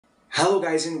Hello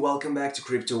guys and welcome back to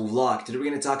Crypto Vlog. Today we're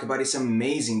going to talk about this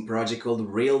amazing project called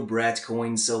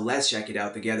Revolutionize, so let's check it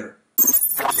out together.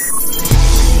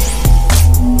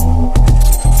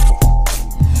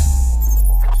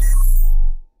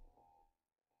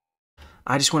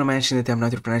 I just want to mention that I'm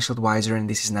not your financial advisor and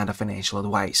this is not a financial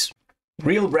advice.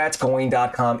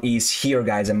 Revolutionize.com is here,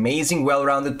 guys. Amazing,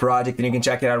 well-rounded project, and you can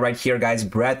check it out right here, guys.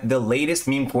 Brett, the latest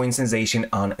meme coin sensation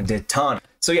on the ton.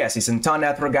 So yes, it's on ton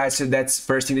network, guys. So that's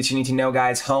first thing that you need to know,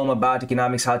 guys. Home, about,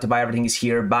 economics, how to buy, everything is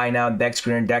here. Buy now, DEX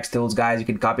screener, DEX tools, guys. You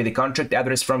can copy the contract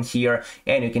address from here,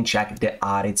 and you can check the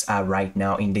audits right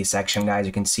now in this section, guys.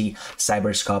 You can see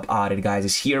Cyberscope audit, guys,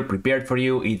 is here, prepared for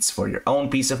you. It's for your own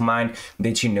peace of mind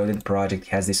that you know that the project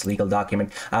has this legal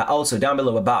document. Also down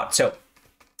below about. So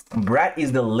Brett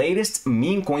is the latest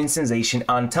meme coin sensation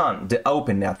on Ton, the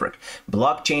open network.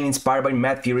 Blockchain inspired by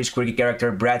Matt Furie's quirky character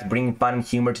Brett, bringing fun and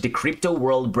humor to the crypto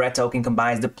world. Brett token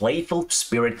combines the playful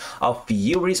spirit of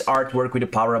Furie's artwork with the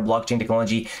power of blockchain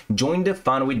technology. Join the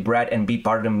fun with Brett and be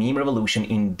part of the meme revolution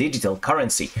in digital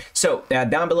currency. So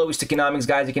down below is tokenomics,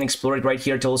 guys. You can explore it right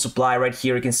here. Total supply right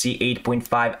here. You can see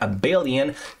 8.5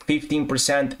 billion,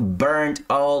 15% burned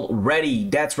already.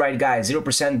 That's right, guys.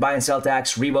 0% buy and sell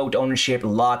tax, revote ownership,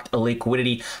 lock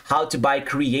liquidity. How to buy,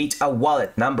 create a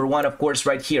wallet. Number one, of course,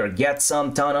 right here. Get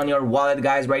some Ton on your wallet,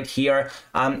 guys, right here.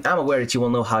 I'm aware that you will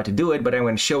know how to do it, but I'm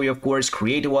going to show you, of course.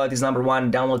 Create a wallet is number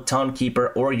one. Download Ton Keeper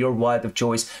or your wallet of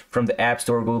choice from the App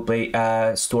Store, Google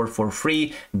Play Store for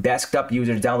free. Desktop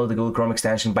users download the Google Chrome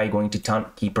extension by going to Ton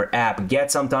Keeper app.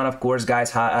 Get some Ton, of course,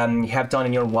 guys. You have Ton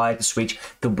in your wallet to switch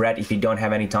to Brett. If you don't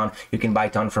have any Ton, you can buy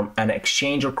Ton from an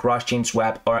exchange or cross-chain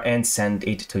swap and send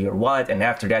it to your wallet. And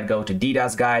after that, go to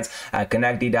DDoS, guys.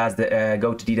 Connect DDoS,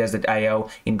 go to DDoS.io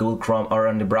in Google Chrome or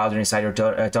on the browser inside your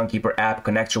Ton Keeper app.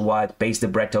 Connect your wallet, paste the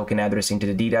Brett token address into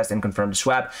the DDoS, and confirm the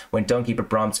swap. When Ton Keeper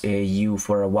prompts you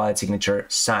for a wallet signature,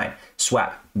 sign,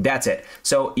 swap. That's it.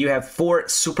 So you have 4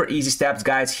 super easy steps,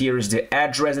 guys. Here is the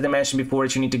address that I mentioned before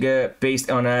that you need to go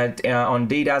paste on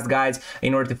DDoS, guys,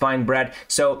 in order to find Brett.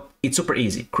 So it's super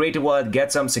easy. Create a wallet,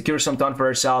 get some, secure some Ton for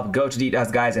yourself, go to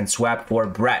DDoS, guys, and swap for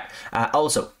Brett.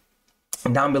 Also,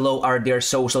 down below are their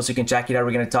socials. You can check it out.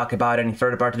 We're going to talk about it in the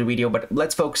further part of the video, but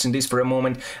let's focus on this for a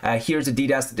moment. Here's the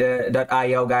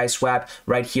DDoS.io, guys, swap.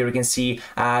 Right here you can see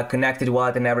connected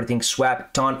wallet and everything.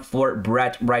 Swap Ton for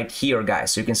Brett right here,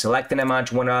 guys. So you can select an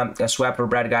amount you want to swap for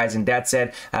Brett, guys, and that's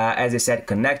it. As I said,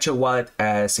 connect your wallet,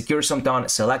 secure some Ton,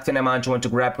 select an amount you want to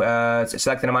grab,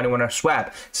 select an amount you want to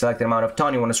swap, select an amount of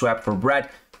Ton you want to swap for Brett.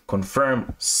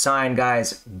 Confirm, sign,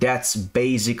 guys. That's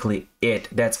basically it.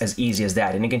 That's as easy as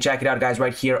that. And you can check it out, guys,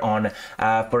 right here on,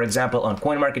 for example, on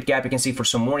CoinMarketCap. You can see for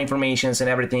some more informations and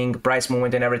everything, price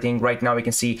movement and everything. Right now, we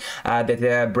can see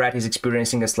that Brett is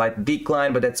experiencing a slight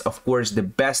decline, but that's, of course, the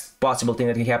best possible thing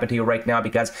that can happen to you right now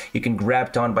because you can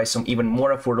grab Ton by some even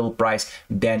more affordable price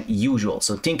than usual.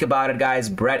 So think about it, guys.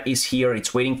 Brett is here.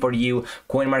 It's waiting for you.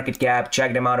 CoinMarketCap.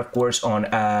 Check them out, of course, on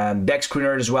DEX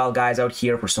screener as well, guys, out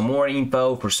here for some more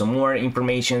info, for some more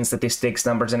information, statistics,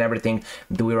 numbers, and everything.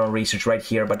 Do your own research right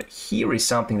here. But here is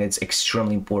something that's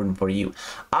extremely important for you.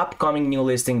 Upcoming new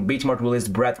listing, Bitmart will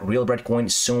list Brett, real Brett coin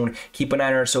soon. Keep an eye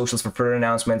on our socials for further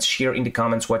announcements. Share in the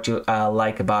comments what you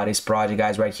like about this project,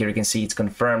 guys. Right here you can see it's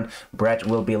confirmed. Brett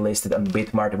will be listed on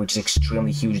Bitmart, which is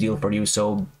extremely huge deal for you.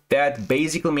 So that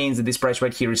basically means that this price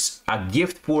right here is a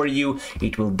gift for you.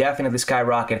 It will definitely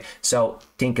skyrocket. So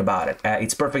think about it.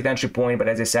 It's perfect entry point. But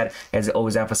as I said, as I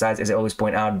always emphasize, as I always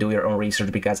point out, do your own research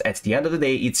because at the end of the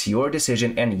day, it's your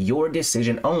decision and your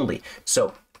decision only.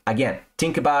 So again,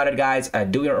 think about it, guys.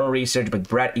 Do your own research. But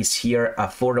Brett is here,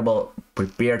 affordable,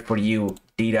 prepared for you.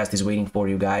 DDoS is waiting for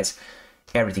you, guys.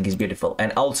 Everything is beautiful.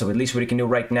 And also, at least what you can do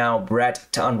right now, Brett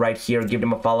Ton right here. Give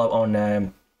them a follow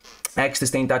on X to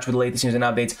stay in touch with the latest news and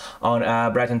updates on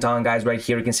Brett and Ton, guys. Right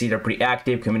here you can see they're pretty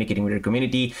active, communicating with their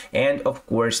community, and of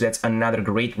course that's another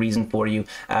great reason for you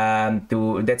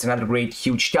that's another great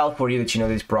huge tell for you that you know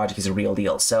this project is a real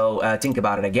deal. So think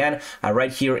about it again.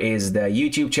 Right here is the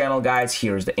YouTube channel, guys.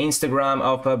 Here's the Instagram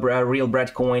of real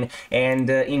Brett coin, and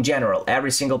in general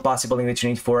every single possible thing that you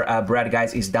need for Brett,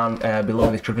 guys, is down below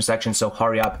in the description section. So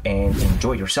hurry up and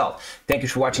enjoy yourself. Thank you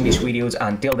for watching these videos.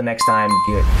 Until the next time,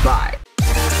 goodbye.